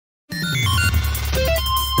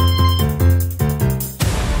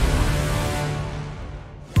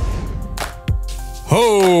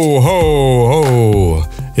Ho, ho, ho.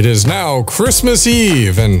 It is now Christmas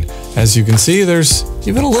Eve, and as you can see, there's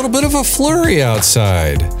even a little bit of a flurry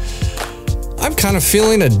outside. I'm kind of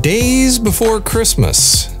feeling a daze before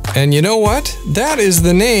Christmas. And you know what? That is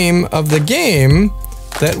the name of the game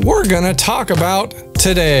that we're gonna talk about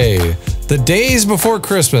today. The Daze Before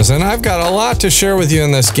Christmas, and I've got a lot to share with you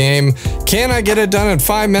in this game. Can I get it done in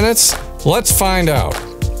 5 minutes? Let's find out.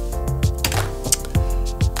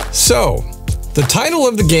 So, the title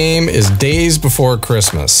of the game is Daze Before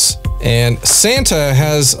Christmas, and Santa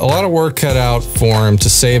has a lot of work cut out for him to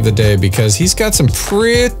save the day because he's got some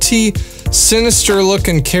pretty sinister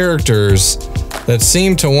looking characters that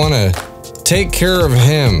seem to want to take care of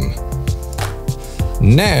him.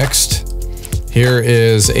 Next, here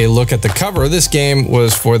is a look at the cover. This game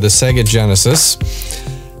was for the Sega Genesis.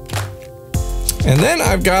 And then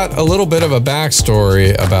I've got a little bit of a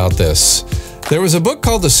backstory about this. There was a book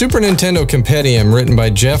called the Super Nintendo Compendium written by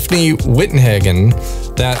Jeffney Wittenhagen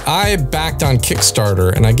that I backed on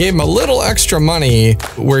Kickstarter, and I gave him a little extra money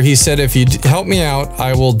where he said, if you help me out,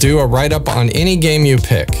 I will do a write-up on any game you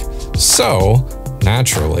pick. So,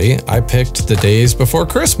 naturally, I picked The Daze Before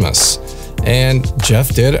Christmas. And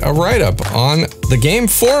Jeff did a write-up on the game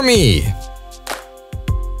for me.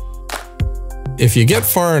 If you get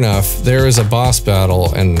far enough, there is a boss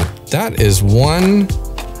battle, and that is one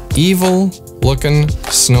evil-looking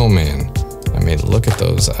snowman. I mean, look at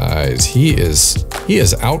those eyes. He is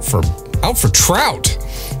out for trout,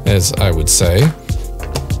 as I would say.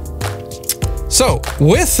 So,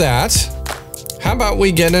 with that, how about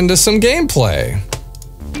we get into some gameplay?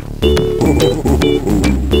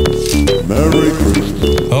 Merry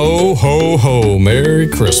Christmas. Ho, ho, ho, Merry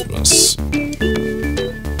Christmas.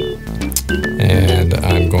 And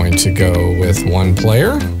I'm going to go with one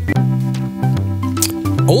player.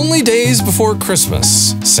 Only days before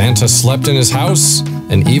Christmas, Santa slept in his house.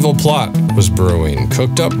 An evil plot was brewing,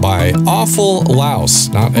 cooked up by Awful Louse.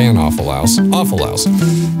 Not an Awful Louse, Awful Louse.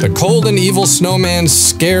 The cold and evil snowman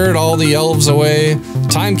scared all the elves away.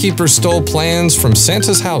 Timekeepers stole plans from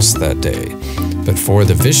Santa's house that day. But for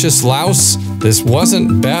the vicious louse, this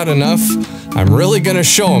wasn't bad enough. I'm really gonna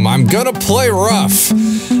show him. I'm gonna play rough.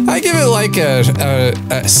 I give it like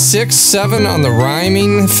a 6, 7 on the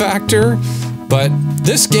rhyming factor. But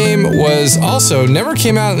this game was also never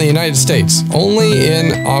came out in the United States, only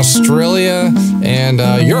in Australia and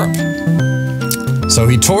Europe. So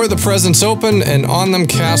he tore the presents open and on them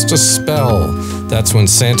cast a spell. That's when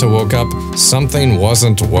Santa woke up. Something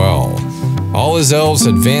wasn't well. All his elves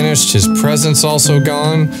had vanished, his presents also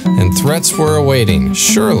gone, and threats were awaiting.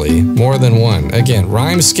 Surely more than one. Again,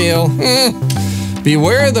 rhyme scale,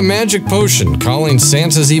 Beware the magic potion calling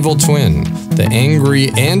Santa's evil twin, the angry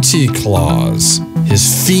Anti Claus,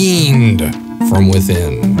 his fiend from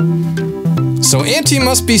within. So Anti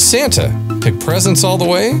must be Santa, pick presents all the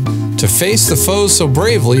way, to face the foes so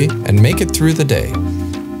bravely and make it through the day.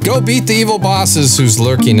 Go beat the evil bosses who's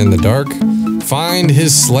lurking in the dark, find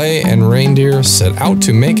his sleigh and reindeer, set out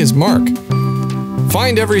to make his mark.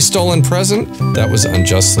 Find every stolen present that was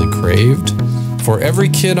unjustly craved. For every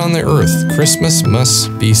kid on the earth, Christmas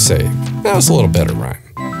must be saved. That was a little better rhyme.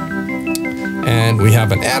 And we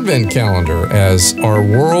have an advent calendar as our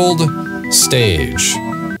world stage.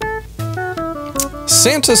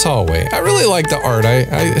 Santa's hallway. I really like the art.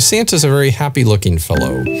 Santa's a very happy looking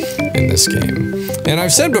fellow in this game. And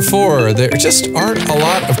I've said before, there just aren't a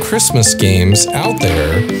lot of Christmas games out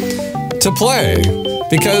there to play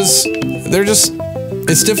because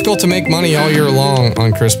it's difficult to make money all year long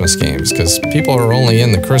on Christmas games because people are only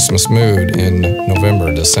in the Christmas mood in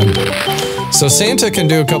November, December. So Santa can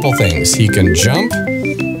do a couple things. He can jump,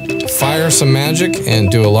 fire some magic, and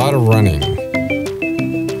do a lot of running.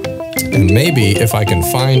 And maybe if I can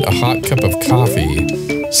find a hot cup of coffee,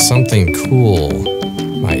 something cool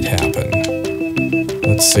might happen.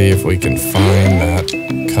 Let's see if we can find that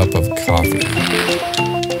cup of coffee.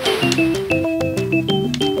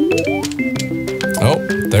 Oh,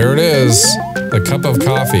 there it is, the cup of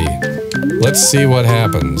coffee. Let's see what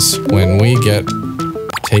happens when we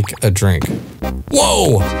take a drink.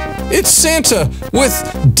 Whoa, it's Santa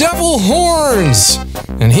with devil horns,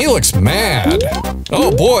 and he looks mad.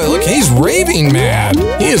 Oh boy, look, he's raving mad.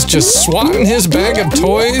 He is just swatting his bag of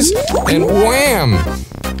toys, and wham,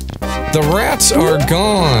 the rats are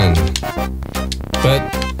gone.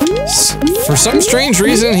 But for some strange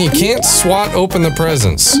reason, he can't swat open the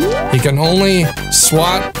presents. He can only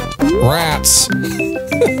swat rats.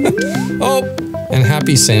 Oh, and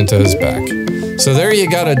Happy Santa is back. So there you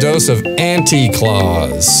got a dose of Anti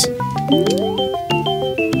Claus.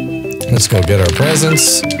 Let's go get our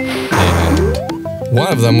presents. And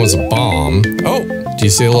one of them was a bomb. Oh, Do you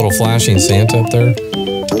see a little flashing Santa up there?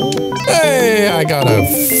 Hey, I got a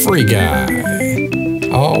free guy.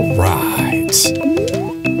 All right.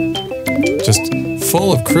 Just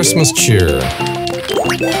full of Christmas cheer.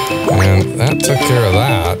 And that took care of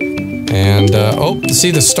that. And, oh, see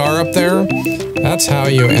the star up there? That's how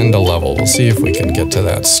you end a level. We'll see if we can get to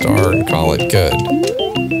that star and call it good.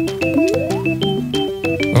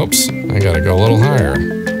 Oops, I gotta go a little higher.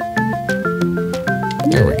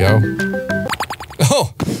 There we go.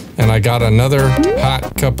 Oh, and I got another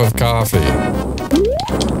hot cup of coffee.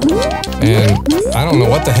 And I don't know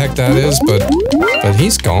what the heck that is, but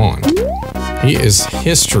he's gone. He is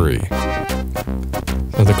history.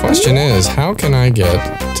 So the question is, how can I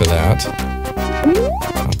get to that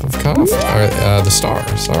cup of coffee? Or, the star,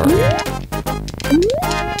 sorry.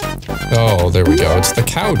 Oh, there we go. It's the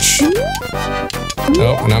couch.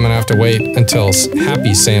 Oh, and I'm gonna have to wait until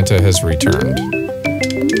Happy Santa has returned.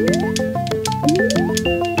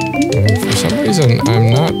 And for some reason, I'm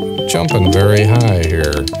not jumping very high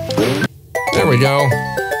here. There we go.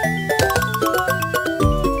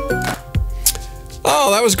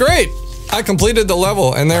 Oh, that was great. I completed the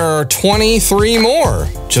level, and there are 23 more,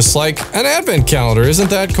 just like an advent calendar. Isn't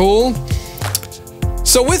that cool?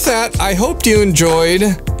 So with that, I hope you enjoyed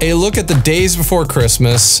a look at the Days Before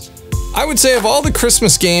Christmas. I would say of all the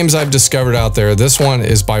Christmas games I've discovered out there, this one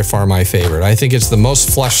is by far my favorite. I think it's the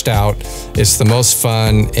most fleshed out, it's the most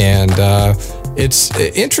fun, and it's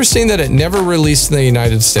interesting that it never released in the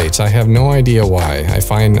United States. I have no idea why. I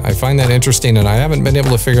find that interesting, and I haven't been able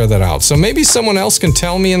to figure that out. So maybe someone else can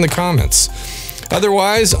tell me in the comments.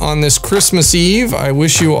 Otherwise, on this Christmas Eve, I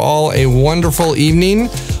wish you all a wonderful evening.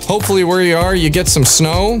 Hopefully where you are, you get some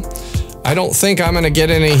snow. I don't think I'm going to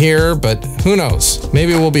get any here, but who knows?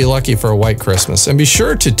 Maybe we'll be lucky for a white Christmas. And be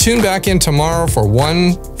sure to tune back in tomorrow for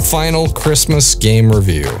one final Christmas game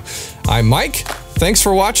review. I'm Mike. Thanks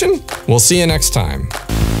for watching. We'll see you next time.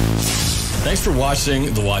 Thanks for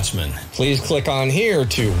watching The Watchmen. Please click on here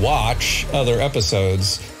to watch other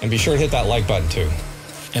episodes, and be sure to hit that like button too.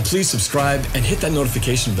 And please subscribe and hit that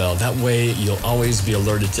notification bell. That way you'll always be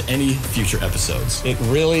alerted to any future episodes. It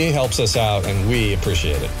really helps us out, and we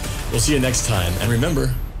appreciate it. We'll see you next time. And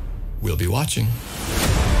remember, we'll be watching.